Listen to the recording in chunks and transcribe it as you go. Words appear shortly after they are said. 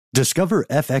Discover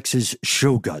FX's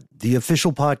Shogun, the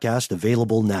official podcast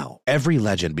available now. Every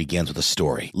legend begins with a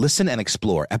story. Listen and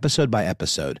explore episode by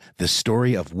episode the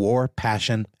story of war,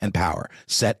 passion, and power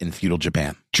set in feudal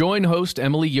Japan. Join host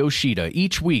Emily Yoshida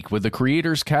each week with the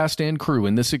creators, cast, and crew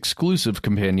in this exclusive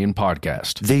companion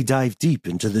podcast. They dive deep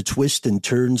into the twists and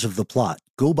turns of the plot,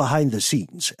 go behind the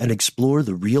scenes, and explore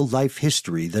the real-life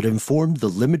history that informed the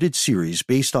limited series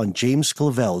based on James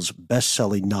Clavell's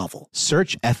best-selling novel.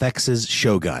 Search FX's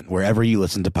Shogun wherever you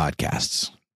listen to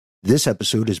podcasts. This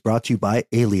episode is brought to you by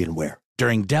Alienware.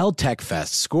 During Dell Tech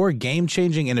Fest, score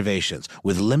game-changing innovations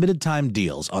with limited-time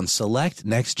deals on select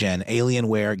next-gen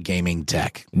Alienware gaming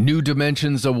tech. New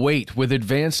dimensions await with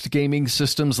advanced gaming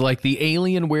systems like the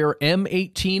Alienware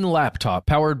M18 laptop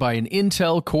powered by an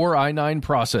Intel Core i9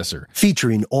 processor.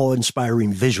 Featuring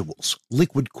awe-inspiring visuals,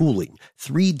 liquid cooling,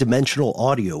 three-dimensional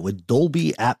audio with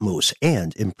Dolby Atmos,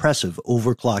 and impressive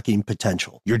overclocking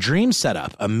potential. Your dream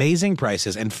setup, amazing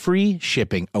prices, and free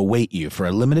shipping await you for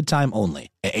a limited time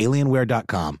only at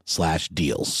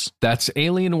alienware.com/deals. That's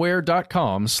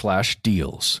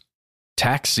alienware.com/deals.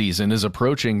 Tax season is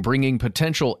approaching, bringing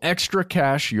potential extra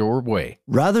cash your way.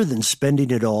 Rather than spending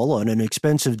it all on an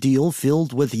expensive deal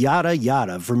filled with yada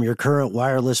yada from your current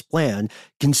wireless plan,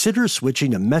 consider switching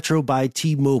to Metro by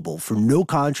T-Mobile for no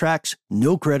contracts,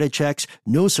 no credit checks,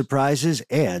 no surprises,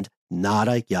 and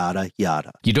nada yada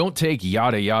yada. You don't take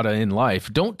yada yada in life.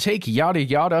 Don't take yada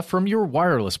yada from your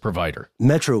wireless provider.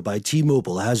 Metro by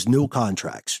T-Mobile has no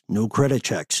contracts, no credit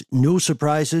checks, no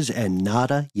surprises, and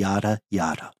nada yada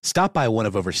yada. Stop by one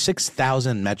of over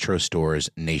 6,000 Metro stores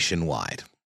nationwide.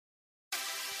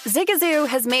 Zigazoo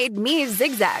has made me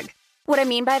zigzag. What I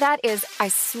mean by that is I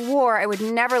swore I would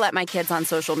never let my kids on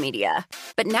social media,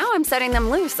 but now I'm setting them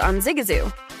loose on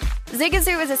Zigazoo.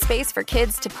 Zigazoo is a space for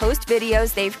kids to post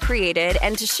videos they've created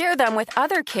and to share them with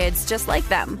other kids just like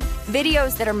them.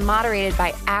 Videos that are moderated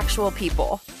by actual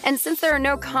people. And since there are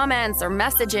no comments or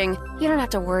messaging, you don't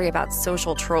have to worry about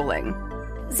social trolling.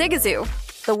 Zigazoo,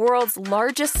 the world's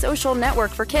largest social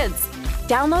network for kids.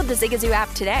 Download the Zigazoo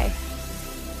app today.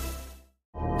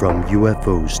 From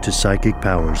UFOs to psychic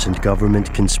powers and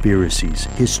government conspiracies,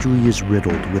 history is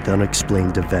riddled with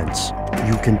unexplained events.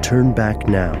 You can turn back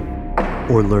now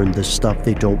or learn the stuff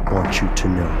they don't want you to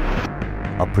know.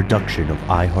 A production of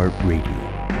iHeartRadio.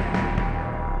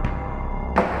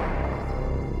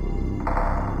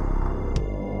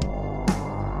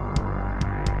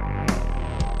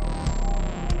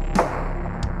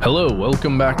 Hello,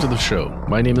 welcome back to the show.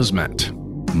 My name is Matt.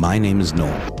 My name is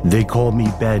Noel. They call me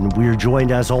Ben. We're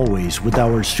joined as always with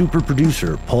our super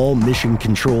producer, Paul Mission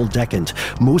Control Decant.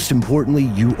 Most importantly,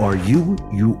 you are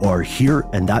here,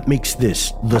 and that makes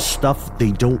this the stuff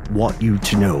they don't want you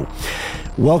to know.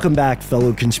 Welcome back,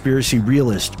 fellow conspiracy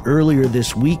realist. Earlier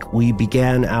this week, we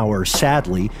began our,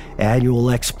 sadly,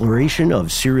 annual exploration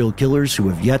of serial killers who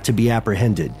have yet to be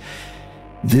apprehended.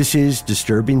 This is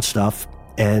disturbing stuff,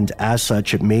 and as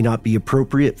such, it may not be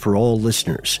appropriate for all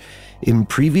listeners. In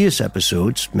previous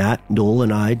episodes, Matt, Noel,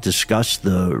 and I discussed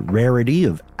the rarity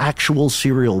of actual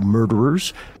serial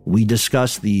murderers. We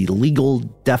discussed the legal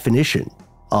definition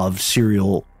of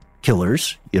serial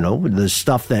killers, the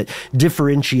stuff that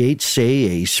differentiates,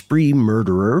 say, a spree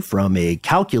murderer from a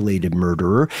calculated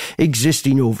murderer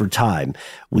existing over time.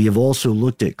 We have also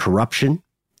looked at corruption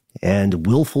and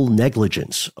willful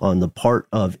negligence on the part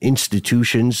of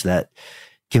institutions that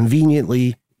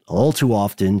conveniently, all too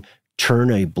often,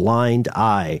 turn a blind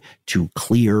eye to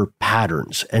clear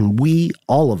patterns. And we,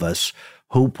 all of us,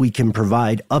 hope we can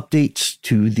provide updates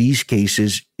to these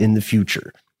cases in the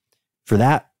future. For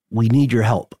that, we need your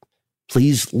help.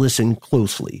 Please listen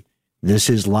closely. This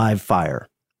is Live Fire.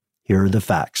 Here are the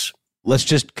facts. Let's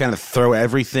just kind of throw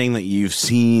everything that you've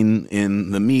seen in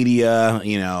the media,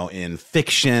 in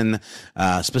fiction,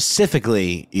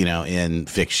 specifically, in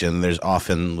fiction. There's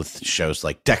often with shows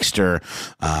like Dexter,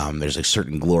 there's a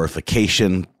certain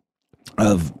glorification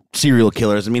of serial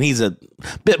killers. I mean, he's a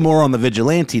bit more on the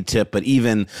vigilante tip, but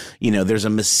even, there's a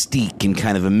mystique and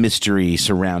kind of a mystery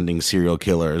surrounding serial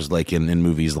killers, like in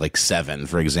movies like Seven,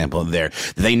 for example.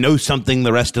 They know something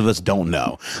the rest of us don't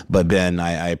know. But Ben,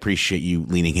 I appreciate you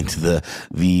leaning into the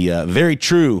very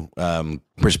true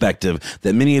perspective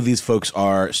that many of these folks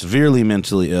are severely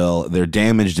mentally ill. They're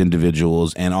damaged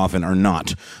individuals and often are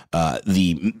not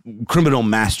the criminal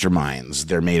masterminds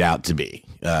they're made out to be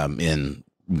in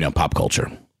pop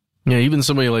culture. Yeah, even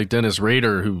somebody like Dennis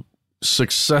Rader, who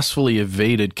successfully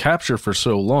evaded capture for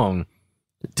so long,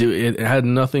 it had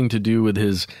nothing to do with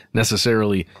his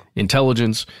necessarily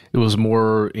intelligence. It was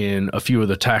more in a few of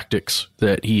the tactics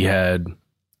that he had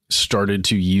started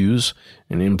to use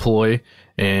and employ.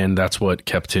 And that's what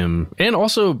kept him, and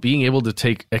also being able to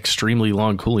take extremely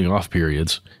long cooling off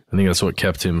periods. I think that's what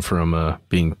kept him from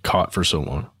being caught for so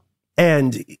long.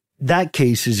 And that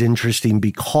case is interesting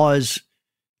because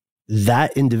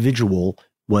that individual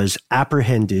was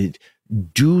apprehended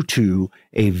due to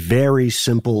a very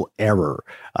simple error,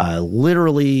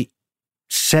 literally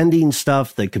sending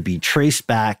stuff that could be traced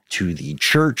back to the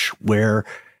church where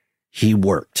he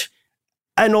worked.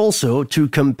 And also, to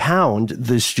compound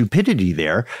the stupidity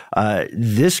there,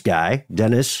 this guy,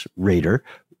 Dennis Rader,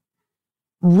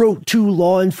 wrote to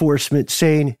law enforcement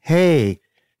saying, hey,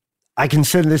 I can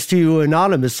send this to you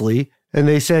anonymously. And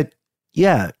they said,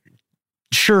 yeah,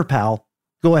 sure, pal,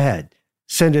 go ahead,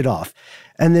 send it off.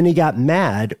 And then he got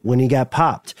mad when he got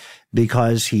popped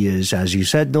because he is, as you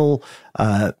said, Noel,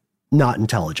 not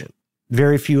intelligent.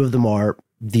 Very few of them are.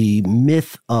 The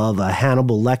myth of a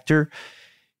Hannibal Lecter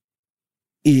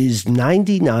is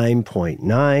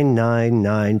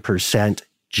 99.999%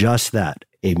 just that,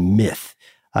 a myth.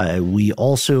 We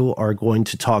also are going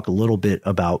to talk a little bit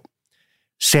about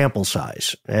sample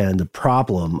size and the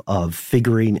problem of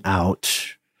figuring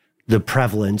out the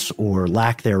prevalence or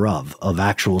lack thereof of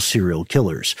actual serial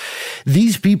killers.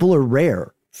 These people are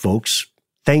rare, folks,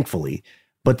 thankfully,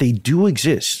 but they do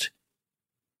exist.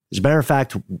 As a matter of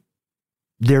fact,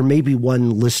 there may be one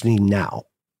listening now.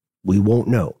 We won't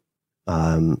know.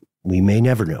 We may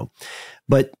never know.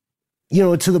 But, you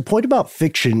know, to the point about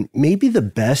fiction, maybe the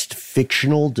best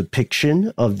fictional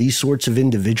depiction of these sorts of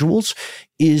individuals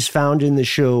is found in the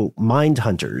show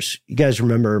Mindhunters. You guys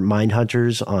remember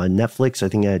Mindhunters on Netflix? I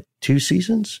think it had 2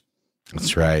 seasons.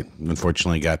 That's right.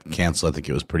 Unfortunately, got canceled. I think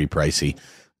it was pretty pricey.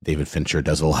 David Fincher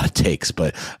does a lot of takes,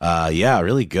 but yeah,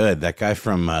 really good. That guy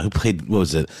from who played, what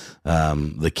was it,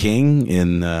 the King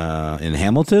in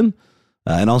Hamilton,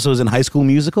 and also was in High School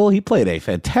Musical. He played a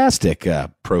fantastic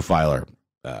profiler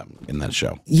in that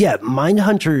show. Yeah,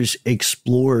 Mindhunters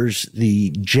explores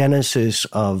the genesis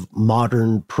of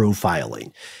modern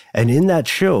profiling. And in that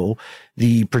show,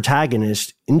 the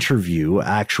protagonists interview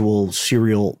actual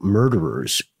serial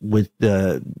murderers with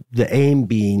the aim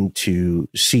being to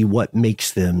see what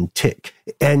makes them tick.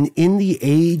 And in the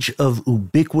age of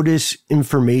ubiquitous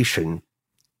information,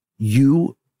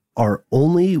 you are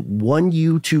only one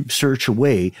YouTube search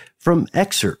away from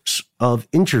excerpts of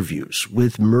interviews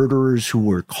with murderers who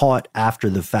were caught after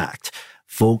the fact.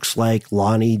 Folks like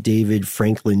Lonnie David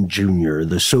Franklin Jr.,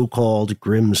 the so-called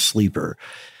Grim Sleeper.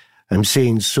 I'm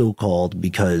saying so-called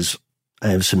because I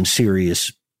have some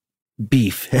serious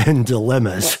beef and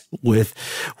dilemmas with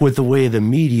the way the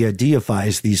media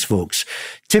deifies these folks.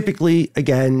 Typically,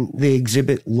 again, they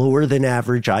exhibit lower than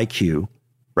average IQ,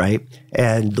 right?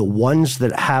 And the ones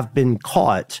that have been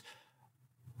caught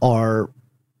are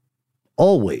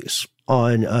always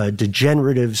on a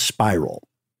degenerative spiral,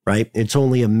 right? It's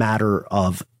only a matter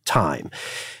of time.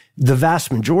 The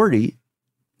vast majority,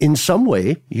 in some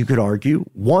way, you could argue,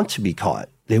 want to be caught.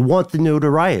 They want the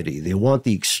notoriety. They want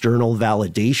the external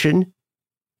validation.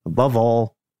 Above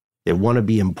all, they want to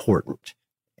be important.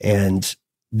 And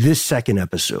this second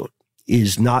episode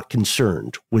is not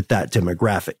concerned with that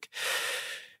demographic.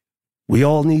 We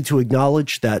all need to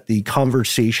acknowledge that the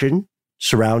conversation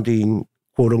surrounding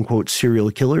quote unquote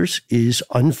serial killers is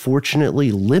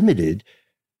unfortunately limited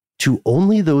to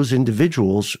only those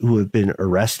individuals who have been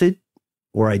arrested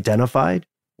or identified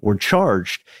or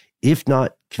charged, if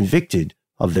not convicted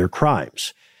of their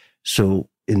crimes. So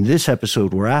in this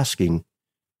episode, we're asking,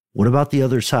 what about the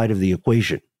other side of the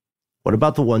equation? What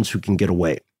about the ones who can get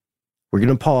away? We're going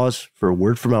to pause for a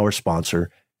word from our sponsor,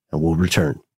 and we'll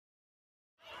return.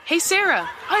 Hey, Sarah,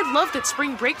 I loved that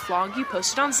spring break vlog you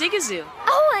posted on Zigazoo.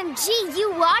 OMG,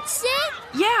 you watched it?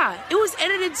 Yeah, it was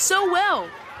edited so well.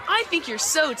 I think you're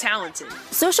so talented.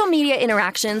 Social media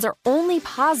interactions are only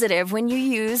positive when you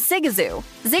use Zigazoo.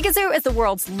 Zigazoo is the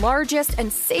world's largest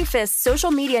and safest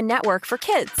social media network for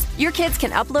kids. Your kids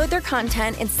can upload their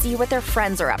content and see what their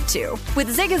friends are up to.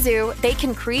 With Zigazoo, they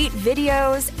can create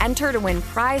videos, enter to win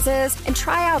prizes, and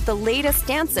try out the latest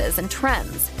dances and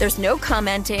trends. There's no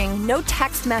commenting, no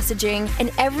text messaging, and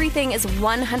everything is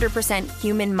 100%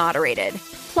 human moderated.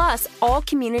 Plus, all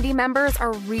community members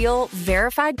are real,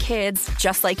 verified kids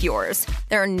just like yours.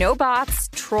 There are no bots,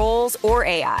 trolls, or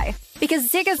AI. Because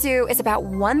Zigazoo is about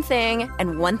one thing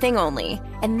and one thing only,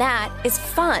 and that is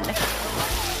fun.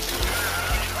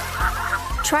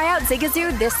 Try out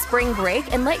Zigazoo this spring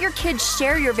break and let your kids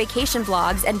share your vacation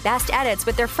vlogs and best edits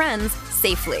with their friends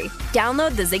safely.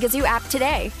 Download the Zigazoo app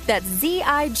today. That's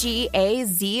Zigazoo.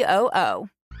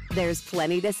 There's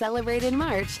plenty to celebrate in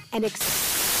March and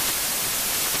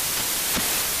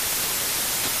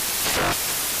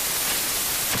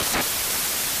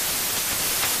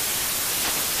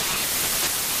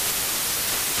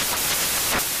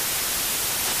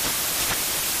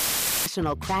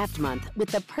National Craft Month with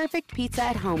the perfect pizza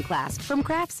at home class from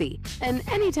Craftsy. And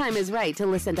anytime is right to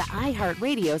listen to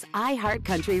iHeartRadio's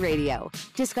iHeartCountry Radio.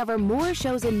 Discover more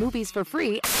shows and movies for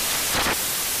free.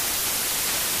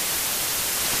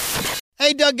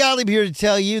 Hey, Doug Gottlieb here to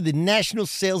tell you the national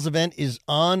sales event is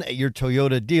on at your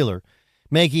Toyota dealer,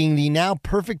 making the now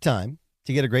perfect time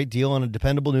to get a great deal on a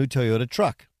dependable new Toyota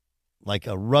truck, like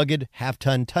a rugged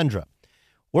half-ton Tundra.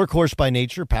 Workhorse by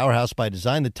nature, powerhouse by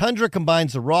design, the Tundra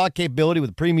combines the raw capability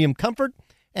with premium comfort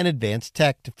and advanced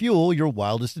tech to fuel your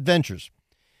wildest adventures.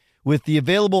 With the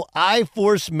available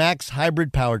iForce Max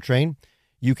hybrid powertrain,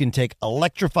 you can take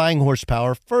electrifying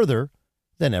horsepower further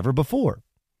than ever before.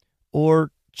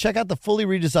 Or check out the fully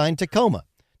redesigned Tacoma.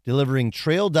 Delivering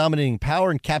trail-dominating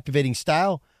power and captivating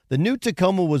style, the new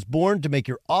Tacoma was born to make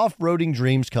your off-roading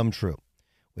dreams come true.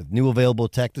 With new available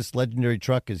tech, this legendary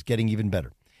truck is getting even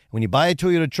better. When you buy a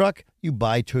Toyota truck, you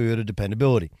buy Toyota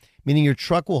dependability, meaning your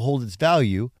truck will hold its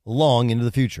value long into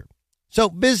the future. So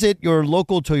visit your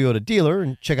local Toyota dealer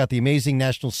and check out the amazing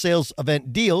national sales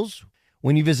event deals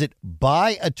when you visit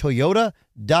buyatoyota.com.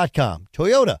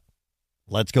 Toyota,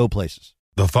 let's go places.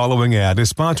 The following ad is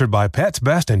sponsored by Pets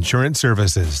Best Insurance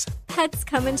Services. Pets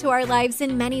come into our lives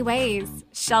in many ways.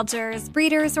 Shelters,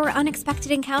 breeders, or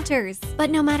unexpected encounters. But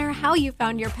no matter how you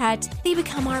found your pet, they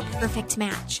become our perfect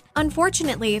match.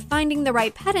 Unfortunately, finding the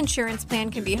right pet insurance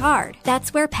plan can be hard.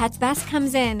 That's where Pets Best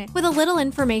comes in. With a little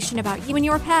information about you and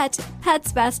your pet,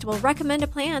 Pets Best will recommend a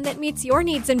plan that meets your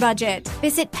needs and budget.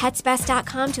 Visit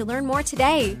PetsBest.com to learn more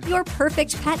today. Your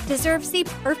perfect pet deserves the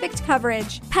perfect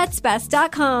coverage.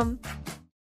 PetsBest.com.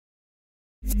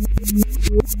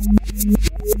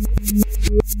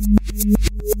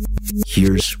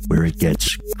 Here's where it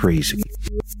gets crazy.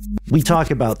 We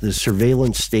talk about the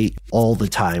surveillance state all the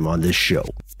time on this show,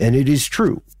 and it is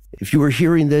true. If you are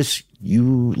hearing this,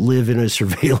 you live in a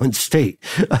surveillance state.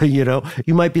 You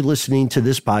might be listening to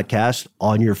this podcast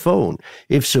on your phone.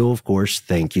 If so, of course,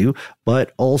 thank you.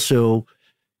 But also,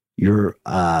 your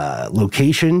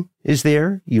location is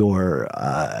there. Your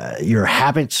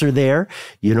habits are there.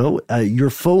 Your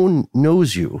phone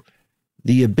knows you.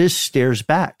 The abyss stares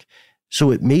back. So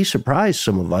it may surprise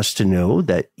some of us to know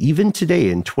that even today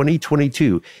in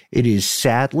 2022, it is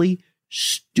sadly,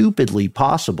 stupidly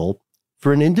possible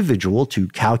for an individual to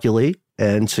calculate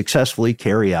and successfully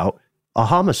carry out a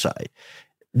homicide.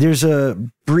 There's a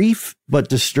brief but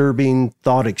disturbing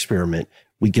thought experiment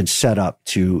we could set up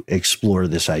to explore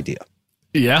this idea.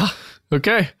 Yeah.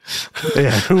 Okay.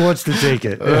 Yeah. Who wants to take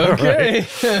it? Okay.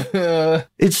 Right.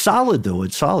 It's solid, though.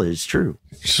 It's solid. It's true.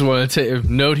 Just want to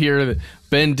note here that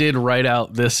Ben did write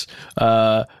out this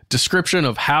description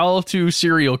of how to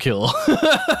serial kill.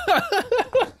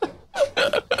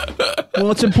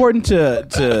 Well, it's important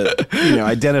to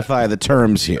identify the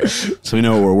terms here so we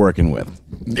know what we're working with.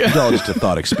 It's all just a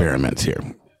thought experiment here.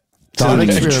 Thought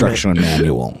experiment. Instructional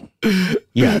manual.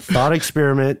 Yeah, thought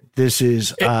experiment. This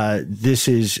is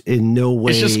in no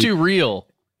way. It's just too real.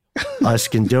 Us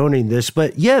condoning this,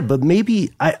 but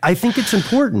maybe I think it's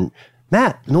important,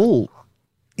 Matt, Noel.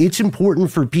 It's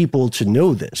important for people to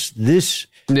know this. This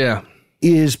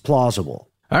is plausible.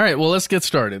 All right, well, let's get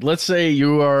started. Let's say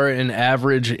you are an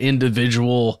average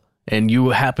individual and you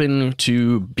happen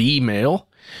to be male.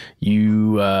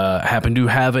 You happen to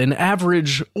have an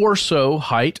average or so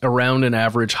height, around an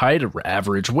average height,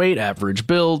 average weight, average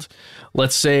build.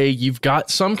 Let's say you've got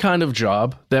some kind of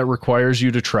job that requires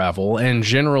you to travel, and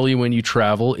generally when you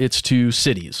travel, it's to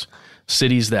cities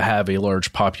that have a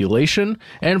large population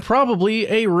and probably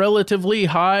a relatively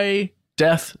high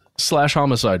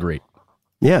death/homicide rate.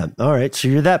 Yeah, all right, so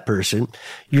you're that person.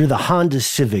 You're the Honda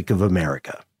Civic of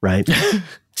America, right?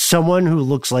 Someone who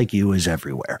looks like you is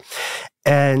everywhere.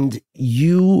 And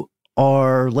you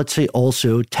are, let's say,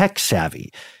 also tech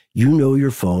savvy. You know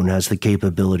your phone has the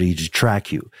capability to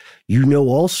track you. You know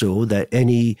also that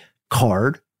any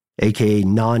card, aka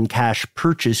non-cash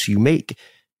purchase you make,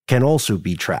 can also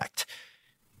be tracked.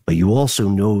 But you also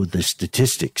know the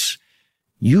statistics.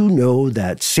 You know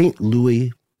that St.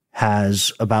 Louis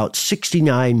has about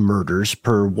 69 murders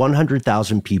per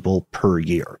 100,000 people per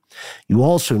year. You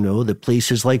also know that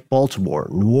places like Baltimore,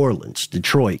 New Orleans,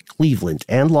 Detroit, Cleveland,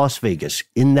 and Las Vegas,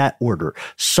 in that order,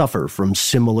 suffer from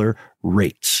similar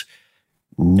rates.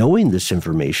 Knowing this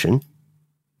information,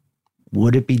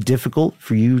 would it be difficult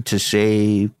for you to,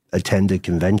 say, attend a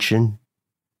convention,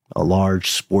 a large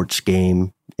sports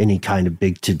game, any kind of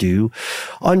big to-do,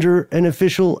 under an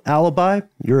official alibi?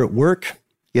 You're at work,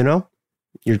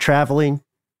 you're traveling,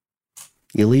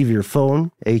 you leave your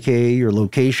phone, aka your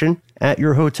location, at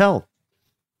your hotel.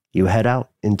 You head out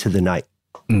into the night.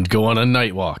 And go on a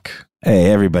night walk.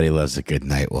 Hey, everybody loves a good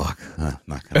night walk.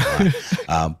 Not gonna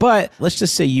lie. But let's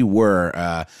just say you were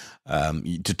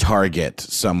to target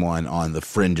someone on the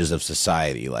fringes of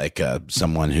society, like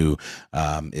someone who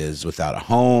is without a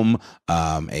home,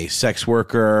 a sex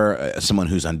worker, someone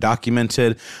who's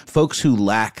undocumented, folks who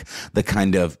lack the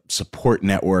kind of support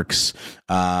networks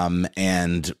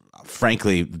and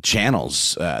frankly,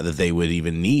 channels that they would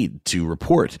even need to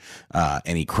report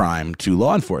any crime to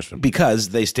law enforcement, because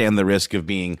they stand the risk of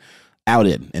being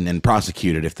outed and then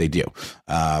prosecuted if they do.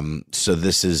 So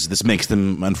this makes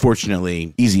them,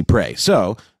 unfortunately, easy prey.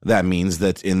 So that means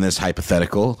that in this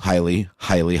hypothetical, highly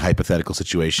hypothetical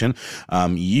situation,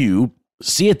 you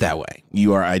see it that way.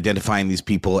 You are identifying these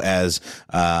people as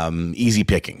easy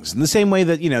pickings. In the same way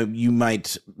that, you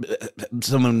might,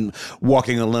 someone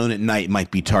walking alone at night might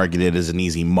be targeted as an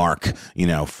easy mark,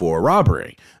 for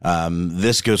robbery.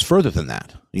 This goes further than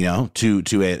that,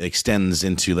 it extends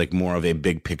into like more of a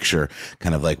big picture,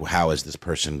 kind of like, how is this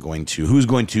person who's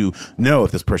going to know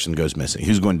if this person goes missing?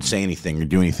 Who's going to say anything or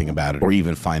do anything about it, or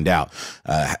even find out?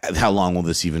 How long will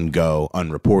this even go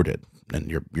unreported? And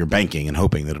you're banking and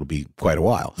hoping that it'll be quite a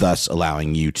while, thus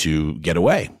allowing you to get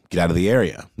away, get out of the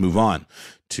area, move on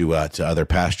to other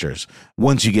pastures.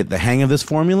 Once you get the hang of this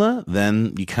formula,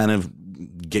 then you kind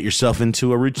of get yourself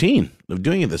into a routine of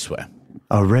doing it this way.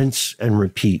 A rinse and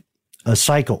repeat, a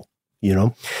cycle.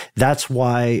 That's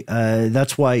why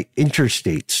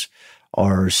interstates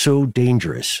are so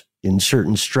dangerous in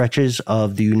certain stretches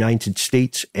of the United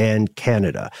States and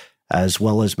Canada, as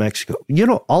well as Mexico,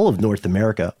 all of North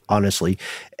America, honestly.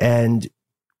 And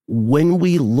when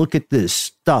we look at this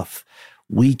stuff,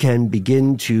 we can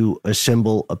begin to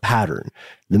assemble a pattern.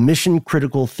 The mission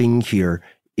critical thing here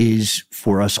is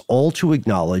for us all to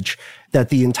acknowledge that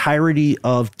the entirety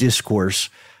of discourse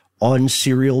on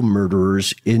serial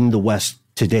murderers in the West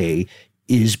today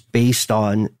is based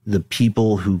on the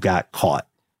people who got caught,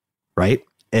 right?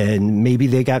 And maybe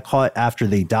they got caught after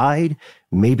they died.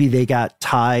 Maybe they got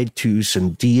tied to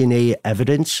some DNA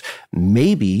evidence.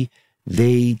 Maybe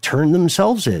they turned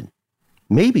themselves in.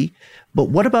 Maybe. But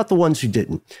what about the ones who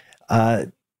didn't?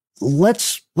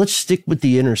 Let's stick with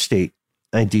the interstate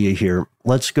idea here.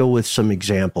 Let's go with some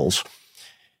examples.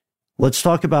 Let's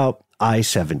talk about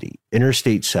I-70,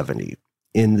 Interstate 70.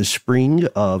 In the spring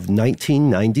of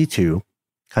 1992,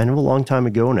 kind of a long time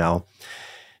ago now,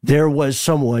 there was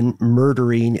someone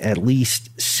murdering at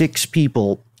least 6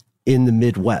 people in the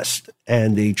Midwest,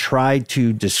 and they tried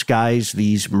to disguise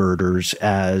these murders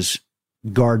as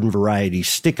garden variety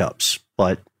stick-ups,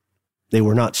 but they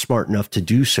were not smart enough to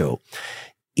do so.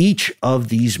 Each of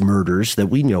these murders that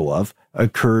we know of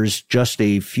occurs just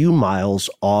a few miles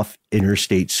off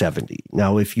Interstate 70.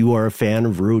 Now, if you are a fan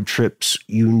of road trips,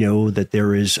 you know that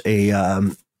there is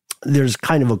there's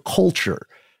kind of a culture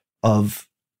of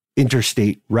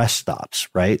interstate rest stops,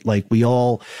 right? Like we've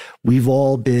all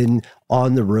been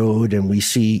on the road and we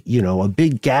see, a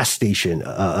big gas station,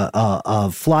 a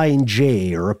Flying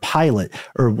J or a Pilot,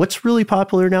 or what's really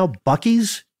popular now,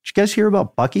 Buc-ee's. Did you guys hear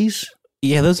about Buc-ee's?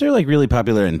 Yeah, those are like really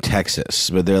popular in Texas,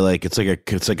 but they're like it's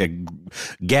like a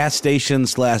gas station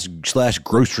slash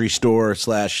grocery store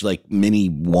slash like mini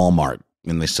Walmart,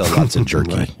 and they sell lots of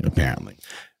jerky right. Apparently.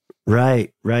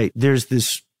 Right. There's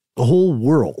this whole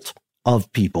world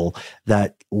of people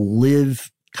that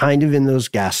live kind of in those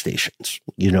gas stations.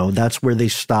 That's where they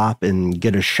stop and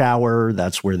get a shower.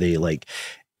 That's where they like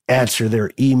answer their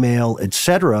email,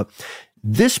 etc.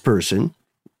 This person,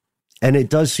 and it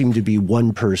does seem to be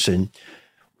one person,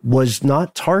 was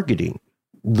not targeting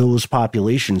those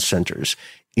population centers.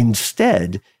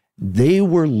 Instead, they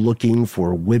were looking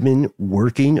for women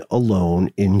working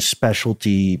alone in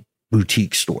specialty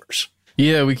boutique stores.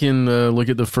 Yeah, we can look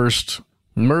at the first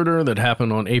murder that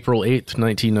happened on April 8th,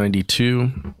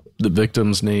 1992. The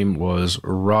victim's name was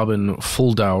Robin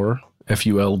Fuldaur,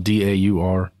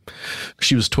 Fuldaur.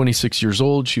 She was 26 years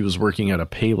old. She was working at a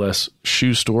Payless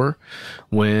shoe store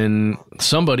when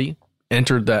somebody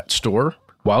entered that store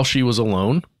while she was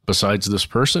alone. Besides this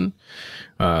person,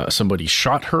 somebody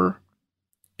shot her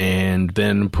and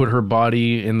then put her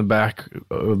body in the back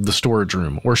of the storage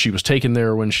room, or she was taken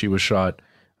there when she was shot.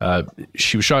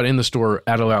 She was shot in the store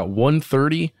at about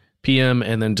 1:30 p.m.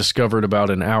 and then discovered about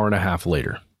an hour and a half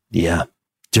later. Yeah,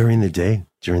 during the day,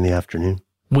 during the afternoon.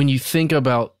 When you think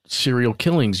about serial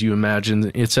killings, you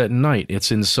imagine it's at night.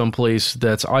 It's in some place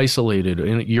that's isolated,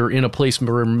 and you're in a place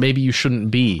where maybe you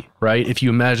shouldn't be, right? If you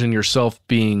imagine yourself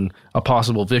being a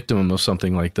possible victim of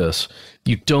something like this,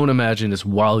 you don't imagine it's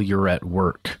while you're at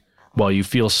work, while you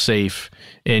feel safe,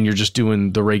 and you're just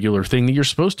doing the regular thing that you're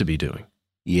supposed to be doing.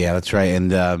 Yeah, that's right.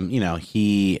 And,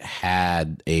 he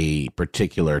had a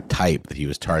particular type that he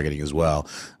was targeting as well.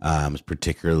 Was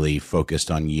particularly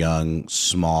focused on young,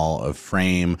 small of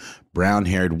frame,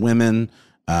 brown-haired women.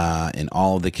 In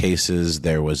all of the cases,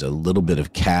 there was a little bit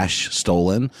of cash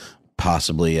stolen,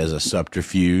 possibly as a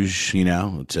subterfuge,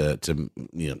 to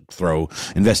throw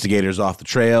investigators off the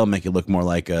trail, make it look more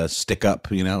like a stick up,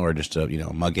 or just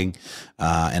a mugging.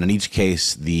 And in each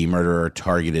case, the murderer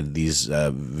targeted these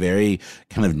very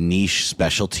kind of niche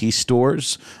specialty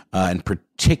stores. In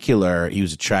particular, he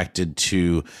was attracted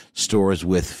to stores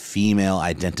with female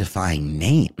identifying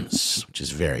names, which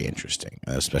is very interesting,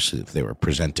 especially if they were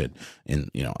presented in,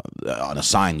 on a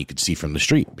sign you could see from the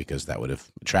street, because that would have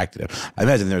attracted him. I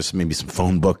imagine there's maybe some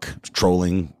phone book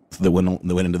trolling that went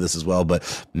into this as well,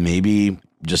 but maybe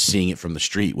just seeing it from the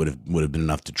street would have been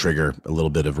enough to trigger a little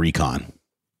bit of recon.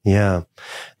 Yeah.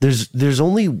 There's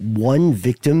only one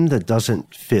victim that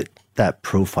doesn't fit that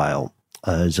profile.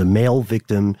 Is a male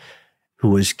victim who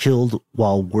was killed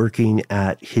while working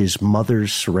at his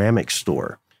mother's ceramic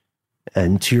store.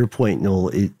 And to your point, Noel,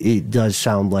 it does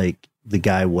sound like the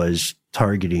guy was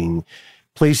targeting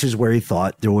places where he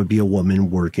thought there would be a woman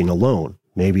working alone,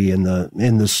 maybe in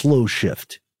the slow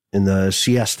shift, in the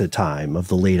siesta time of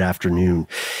the late afternoon.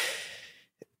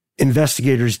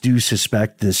 Investigators do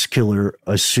suspect this killer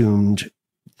assumed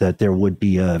that there would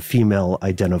be a female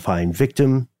identifying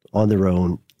victim on their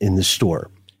own in the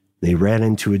store. They ran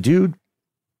into a dude,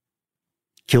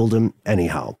 killed him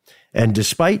anyhow. And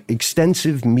despite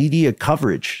extensive media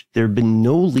coverage, there have been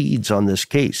no leads on this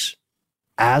case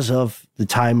as of the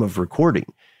time of recording,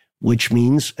 which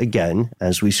means, again,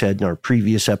 as we said in our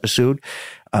previous episode,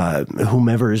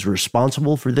 whomever is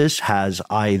responsible for this has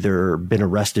either been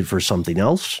arrested for something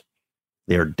else,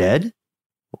 they're dead,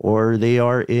 or they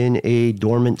are in a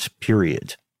dormant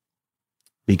period,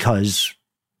 because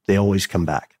they always come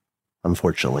back,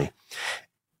 unfortunately.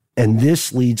 And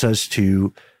this leads us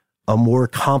to a more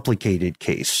complicated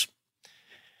case.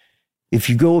 If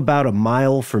you go about a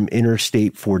mile from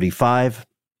Interstate 45,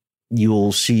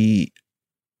 you'll see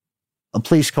a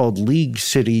place called League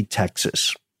City,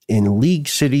 Texas. In League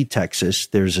City, Texas,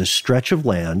 there's a stretch of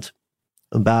land,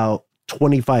 about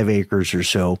 25 acres or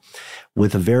so,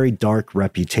 with a very dark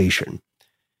reputation.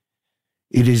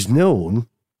 It is known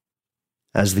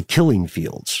as the Killing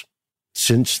Fields.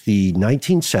 Since the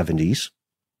 1970s,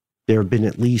 there have been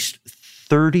at least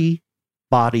 30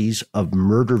 bodies of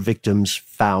murder victims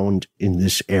found in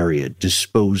this area,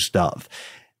 disposed of.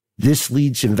 This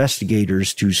leads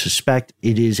investigators to suspect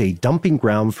it is a dumping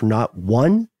ground for not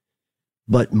one,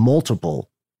 but multiple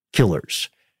killers.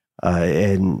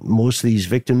 And most of these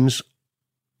victims,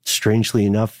 strangely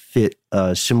enough, fit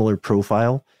a similar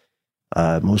profile.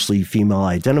 Mostly female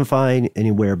identifying,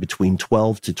 anywhere between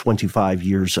 12 to 25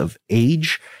 years of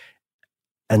age.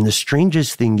 And the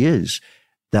strangest thing is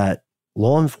that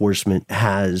law enforcement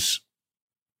has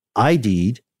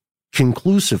ID'd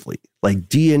conclusively, like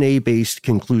DNA-based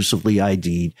conclusively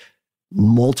ID'd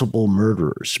multiple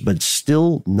murderers, but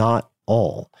still not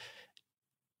all.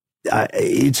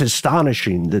 It's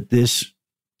astonishing that this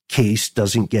case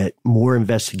doesn't get more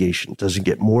investigation, doesn't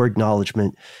get more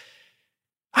acknowledgement.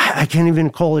 I can't even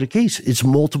call it a case. It's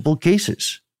multiple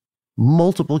cases.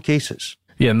 Multiple cases.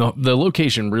 Yeah, and the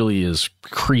location really is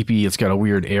creepy. It's got a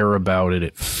weird air about it.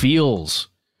 It feels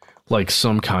like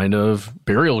some kind of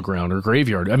burial ground or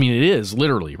graveyard. I mean, it is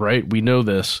literally, right? We know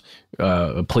this,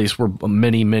 a place where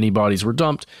many, many bodies were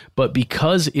dumped. But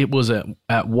because it was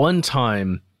at one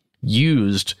time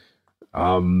used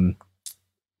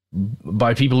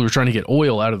by people who were trying to get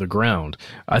oil out of the ground.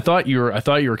 I thought you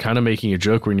were kind of making a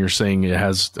joke when you're saying it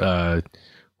has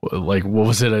like, what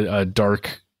was it, a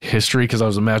dark history? Because I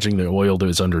was imagining the oil that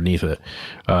was underneath it.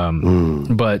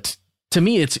 But to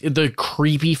me, it's the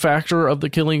creepy factor of the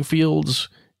Killing Fields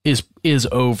is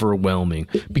overwhelming,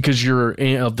 because you're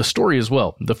of the story as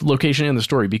well, the location and the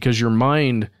story, because your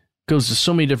mind goes to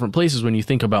so many different places when you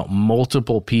think about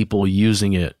multiple people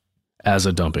using it as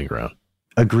a dumping ground.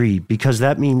 Agreed, because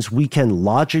that means we can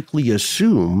logically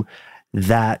assume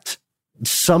that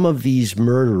some of these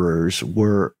murderers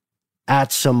were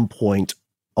at some point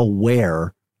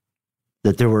aware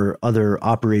that there were other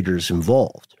operators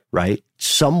involved, right?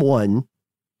 Someone,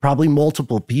 probably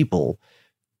multiple people,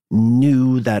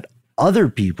 knew that other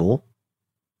people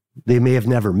they may have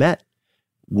never met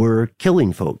were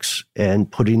killing folks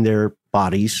and putting their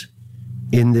bodies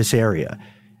in this area.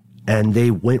 And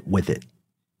they went with it.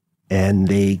 And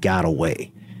they got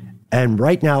away. And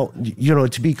right now,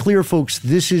 to be clear, folks,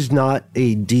 this is not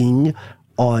a ding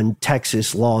on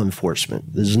Texas law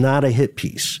enforcement. This is not a hit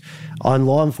piece on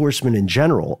law enforcement in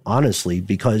general, honestly,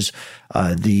 because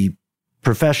the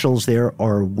professionals there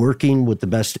are working with the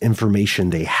best information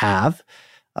they have.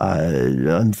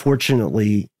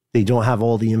 Unfortunately, they don't have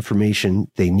all the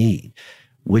information they need,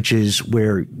 which is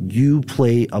where you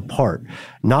play a part.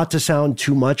 Not to sound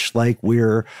too much like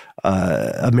we're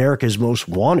America's Most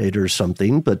Wanted or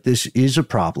something, but this is a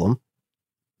problem.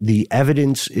 The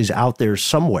evidence is out there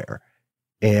somewhere,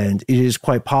 and it is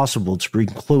quite possible to bring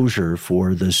closure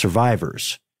for the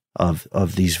survivors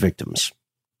of these victims.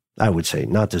 I would say,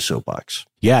 not the soapbox.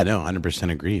 Yeah, no, 100%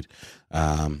 agreed.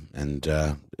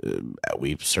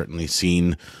 We've certainly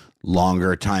seen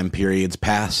longer time periods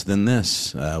pass than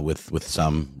this with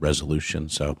some resolution.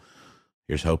 So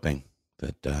here's hoping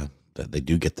that they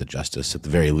do get the justice, at the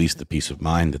very least, the peace of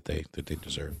mind that they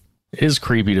deserve. It is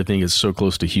creepy to think it's so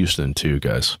close to Houston too,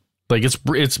 guys. Like it's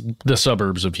the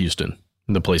suburbs of Houston,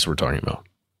 the place we're talking about.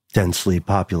 Densely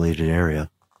populated area.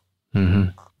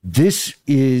 Mm-hmm. This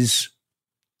is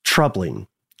troubling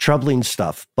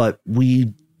stuff, but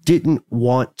we didn't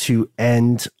want to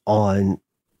end on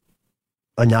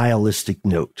a nihilistic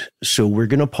note. So we're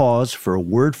going to pause for a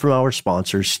word from our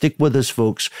sponsors. Stick with us,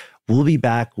 folks. We'll be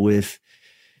back with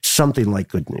something like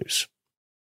good news.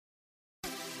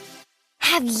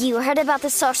 Have you heard about the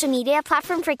social media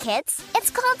platform for kids? It's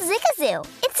called Zigazoo.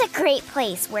 It's a great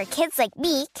place where kids like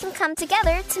me can come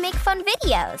together to make fun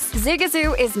videos.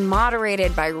 Zigazoo is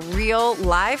moderated by real,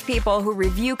 live people who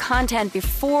review content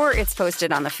before it's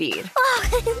posted on the feed.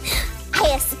 Oh,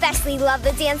 I especially love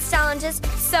the dance challenges.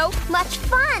 So much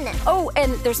fun. Oh,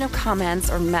 and there's no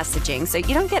comments or messaging, so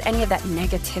you don't get any of that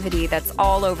negativity that's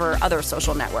all over other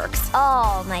social networks.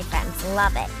 Oh, my friends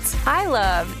love it. I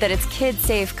love that it's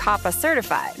kid-safe COPPA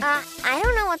certified. I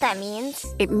don't know what that means.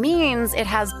 It means it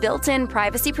has built-in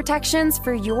privacy protections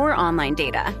for your online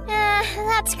data.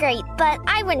 That's great, but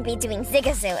I wouldn't be doing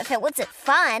Zigazoo if it wasn't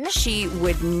fun. She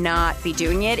would not be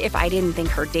doing it if I didn't think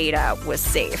her data was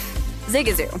safe.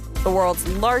 Zigazoo, the world's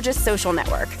largest social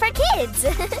network. For kids!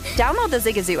 Download the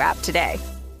Zigazoo app today.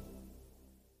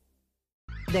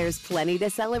 There's plenty to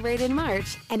celebrate in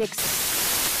March and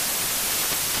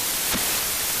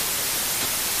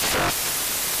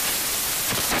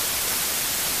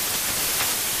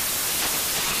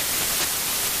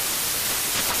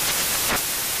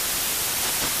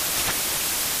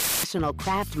National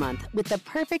Craft Month with the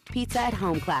perfect pizza at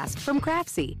home class from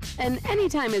Craftsy. And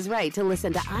anytime is right to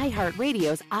listen to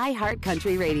iHeartRadio's iHeart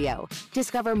Country Radio.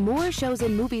 Discover more shows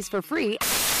and movies for free.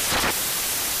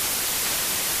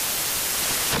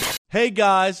 Hey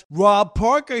guys, Rob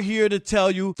Parker here to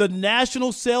tell you the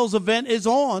national sales event is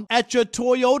on at your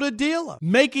Toyota dealer,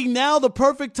 making now the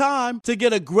perfect time to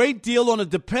get a great deal on a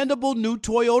dependable new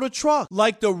Toyota truck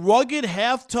like the rugged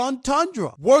half-ton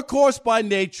Tundra. Workhorse by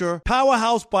nature,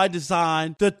 powerhouse by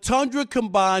design, the Tundra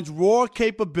combines raw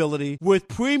capability with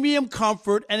premium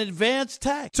comfort and advanced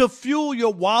tech to fuel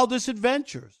your wildest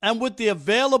adventures. And with the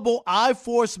available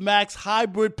iForce Max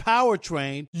hybrid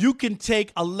powertrain, you can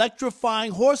take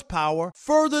electrifying horsepower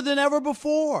further than ever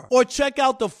before. Or check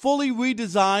out the fully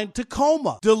redesigned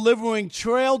Tacoma, delivering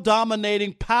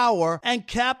trail-dominating power and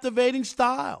captivating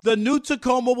style. The new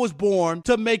Tacoma was born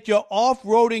to make your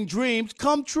off-roading dreams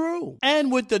come true.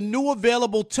 And with the new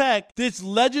available tech, this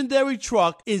legendary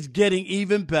truck is getting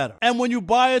even better. And when you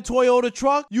buy a Toyota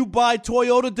truck, you buy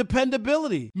Toyota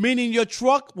dependability, meaning your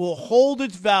truck will hold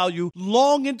its value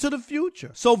long into the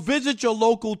future. So visit your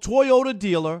local Toyota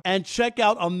dealer and check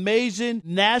out amazing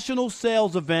national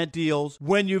sales event deals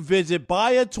when you visit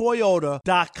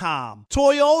buyatoyota.com.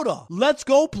 Toyota, let's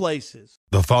go places.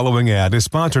 The following ad is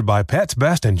sponsored by Pets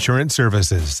Best Insurance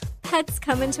Services. Pets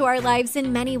come into our lives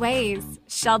in many ways.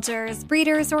 Shelters,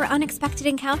 breeders, or unexpected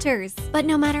encounters. But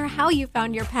no matter how you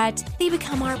found your pet, they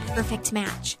become our perfect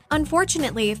match.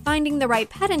 Unfortunately, finding the right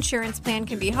pet insurance plan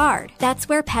can be hard. That's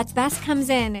where Pets Best comes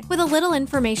in. With a little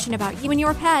information about you and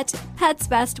your pet, Pets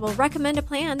Best will recommend a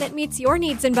plan that meets your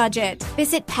needs and budget.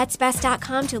 Visit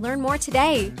PetsBest.com to learn more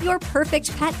today. Your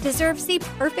perfect pet deserves the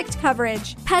perfect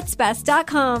coverage.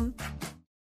 PetsBest.com.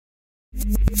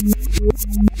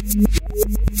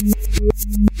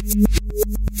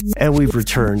 And we've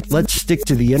returned. Let's stick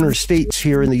to the interstates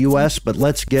here in the U.S., but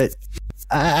let's get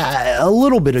a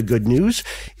little bit of good news.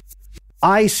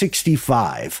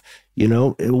 I-65,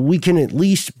 we can at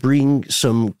least bring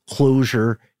some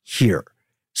closure here.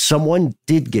 Someone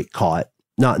did get caught,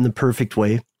 not in the perfect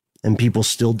way, and people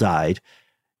still died,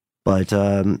 but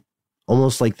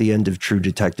almost like the end of True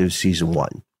Detective Season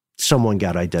 1. Someone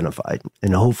got identified,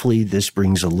 and hopefully this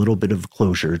brings a little bit of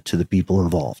closure to the people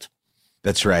involved.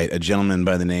 That's right. A gentleman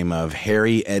by the name of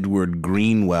Harry Edward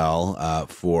Greenwell,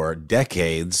 for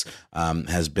decades,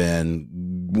 has been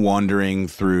wandering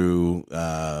through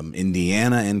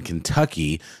Indiana and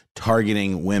Kentucky,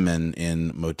 targeting women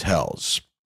in motels.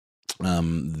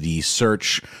 The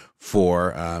search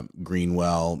for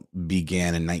Greenwell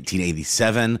began in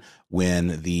 1987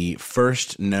 when the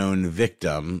first known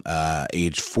victim,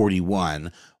 age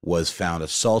 41, was found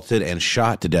assaulted and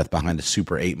shot to death behind a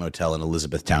Super 8 motel in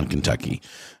Elizabethtown, Kentucky.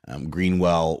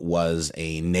 Greenwell was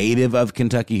a native of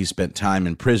Kentucky who spent time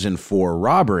in prison for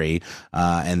robbery,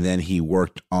 and then he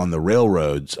worked on the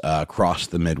railroads across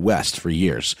the Midwest for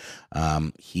years.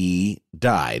 He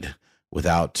died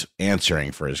without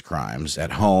answering for his crimes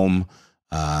at home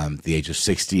at the age of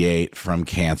 68 from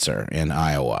cancer in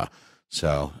Iowa.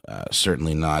 So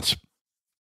certainly not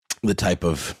the type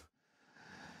of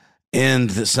end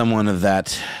that someone of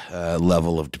that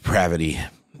level of depravity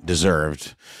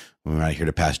deserved. We're not here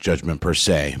to pass judgment per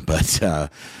se, but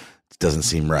it doesn't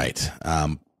seem right.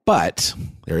 But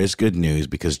there is good news,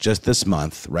 because just this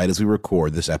month, right as we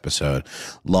record this episode,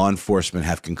 law enforcement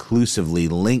have conclusively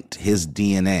linked his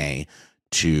DNA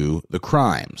to the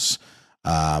crimes.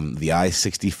 The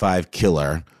I-65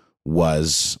 killer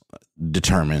was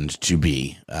determined to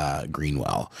be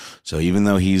Greenwell. So even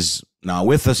though he's not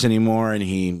with us anymore and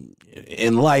he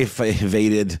in life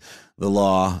evaded the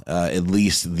law, at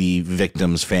least the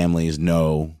victims' families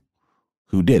know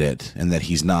who did it and that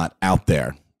he's not out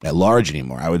there at large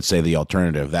anymore. I would say the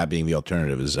alternative, that being the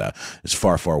alternative, is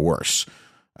far, far worse.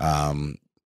 Not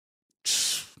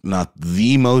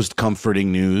the most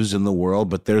comforting news in the world,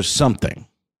 but there's something,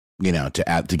 to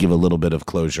add, to give a little bit of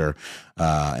closure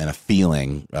and a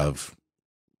feeling of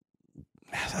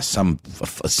a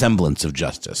semblance of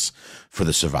justice for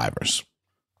the survivors.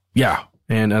 Yeah.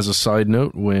 And as a side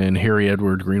note, when Harry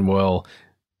Edward Greenwell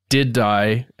did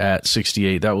die at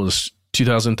 68, that was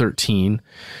 2013,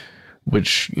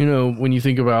 which, when you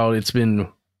think about it's been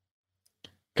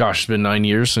 9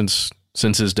 years since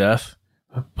his death.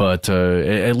 But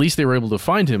at least they were able to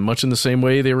find him, much in the same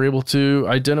way they were able to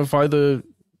identify the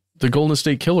Golden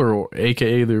State Killer, or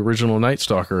AKA the original Night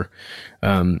Stalker.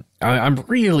 I'm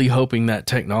really hoping that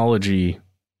technology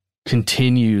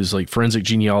continues, like forensic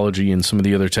genealogy and some of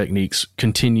the other techniques,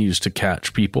 continues to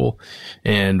catch people.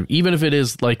 And even if it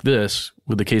is like this,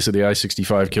 with the case of the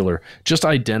I-65 killer, just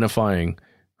identifying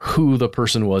who the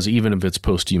person was, even if it's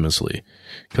posthumously,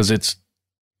 because it's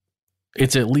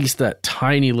at least that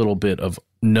tiny little bit of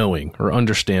knowing or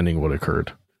understanding what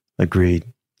occurred. Agreed.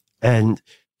 And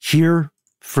here,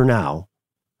 for now,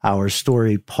 our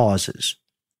story pauses.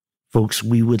 Folks,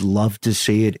 we would love to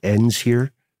say it ends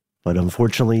here, but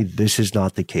unfortunately, this is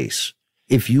not the case.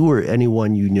 If you or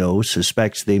anyone you know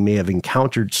suspects they may have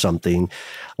encountered something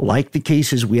like the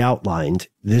cases we outlined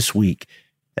this week,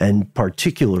 and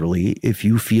particularly if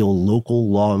you feel local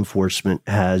law enforcement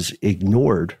has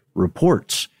ignored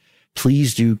reports,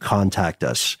 please do contact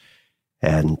us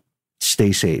and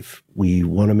stay safe. We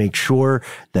want to make sure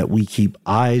that we keep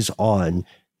eyes on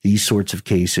these sorts of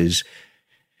cases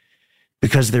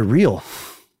because they're real.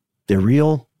 They're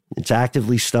real. It's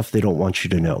actively stuff they don't want you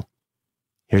to know.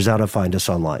 Here's how to find us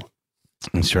online.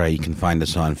 That's right. You can find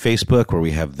us on Facebook, where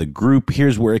we have the group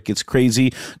Here's Where It Gets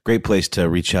Crazy. Great place to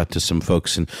reach out to some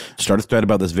folks and start a thread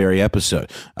about this very episode.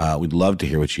 We'd love to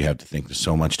hear what you have to think. There's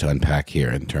so much to unpack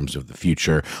here in terms of the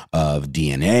future of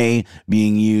DNA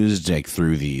being used, like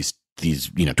through these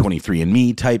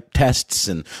 23andMe type tests.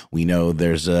 And we know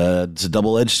it's a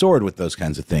double-edged sword with those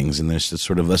kinds of things. And there's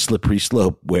sort of a slippery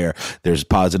slope where there's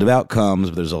positive outcomes,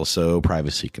 but there's also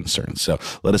privacy concerns. So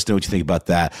let us know what you think about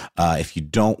that. If you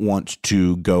don't want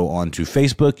to go on to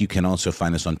Facebook, you can also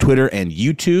find us on Twitter and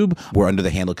YouTube. We're under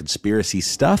the handle Conspiracy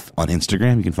Stuff. On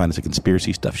Instagram, you can find us at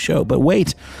Conspiracy Stuff Show. But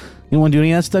wait, you don't want to do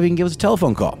any of that stuff, you can give us a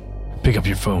telephone call. Pick up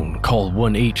your phone, call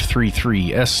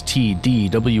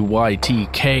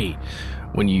 1-833-STDWYTK.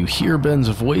 When you hear Ben's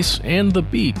voice and the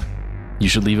beep, you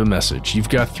should leave a message. You've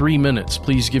got 3 minutes.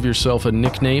 Please give yourself a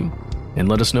nickname and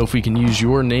let us know if we can use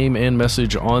your name and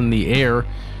message on the air.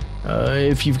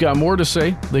 If you've got more to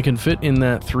say, they can fit in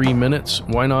that 3 minutes.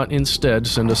 Why not instead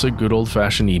send us a good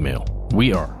old-fashioned email?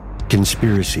 We are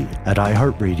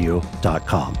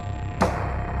conspiracy@iheartradio.com.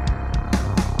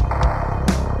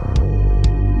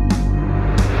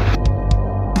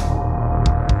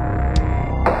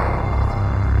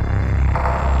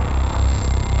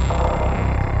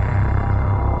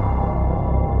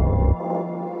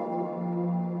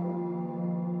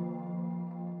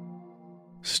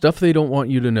 Stuff They Don't Want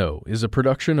You to Know is a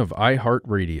production of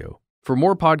iHeartRadio. For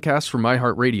more podcasts from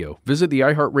iHeartRadio, visit the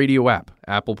iHeartRadio app,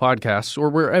 Apple Podcasts, or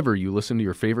wherever you listen to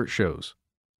your favorite shows.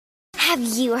 Have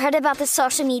you heard about the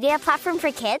social media platform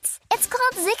for kids? It's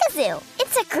called Zigazoo.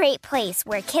 It's a great place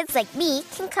where kids like me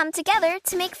can come together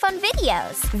to make fun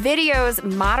videos. Videos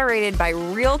moderated by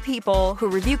real people who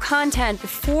review content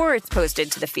before it's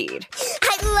posted to the feed.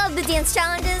 I love the dance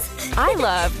challenges. I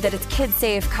love that it's Kid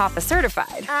Safe COPPA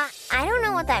certified. I don't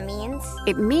know what that means.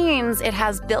 It means it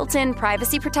has built-in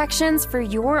privacy protections for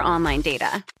your online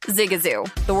data.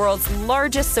 Zigazoo, the world's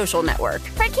largest social network.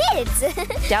 For kids.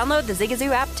 Download the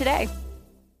Zigazoo app today.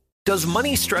 Does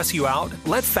money stress you out?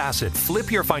 Let Facet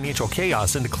flip your financial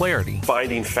chaos into clarity.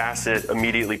 Finding Facet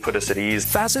immediately put us at ease.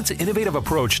 Facet's innovative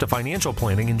approach to financial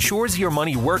planning ensures your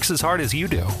money works as hard as you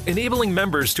do, enabling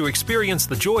members to experience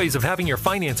the joys of having your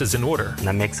finances in order. And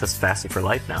that makes us Facet for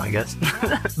life now, I guess.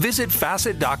 Visit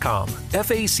Facet.com,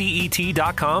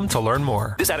 FACET.com to learn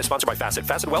more. This ad is sponsored by Facet.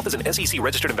 Facet Wealth is an SEC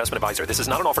registered investment advisor. This is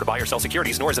not an offer to buy or sell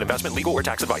securities, nor is it investment, legal, or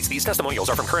tax advice. These testimonials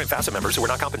are from current Facet members who are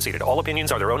not compensated. All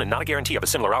opinions are their own and not a guarantee of a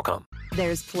similar outcome.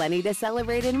 There's plenty to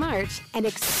celebrate in March and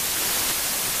National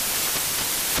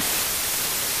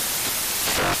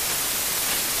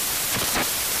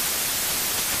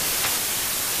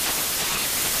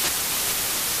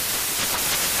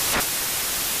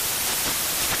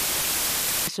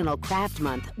Craft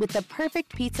Month with the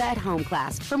perfect pizza at home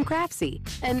class from Craftsy.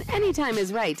 And anytime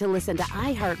is right to listen to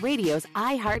iHeartRadio's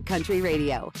iHeart Country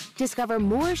Radio. Discover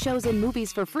more shows and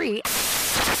movies for free.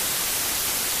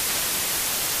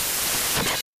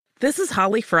 This is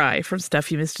Holly Fry from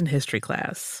Stuff You Missed in History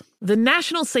class. The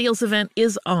national sales event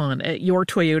is on at your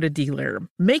Toyota dealer,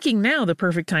 making now the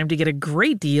perfect time to get a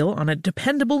great deal on a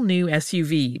dependable new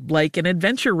SUV, like an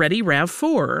adventure-ready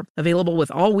RAV4. Available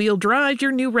with all-wheel drive,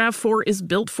 your new RAV4 is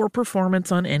built for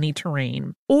performance on any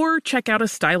terrain. Or check out a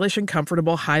stylish and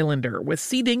comfortable Highlander with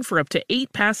seating for up to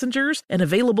 8 passengers and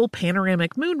available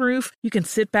panoramic moonroof. You can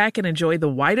sit back and enjoy the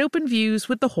wide-open views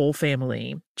with the whole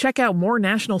family. Check out more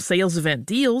national sales event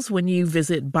deals when you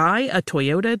visit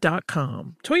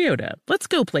buyatoyota.com. Toyota, let's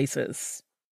go places.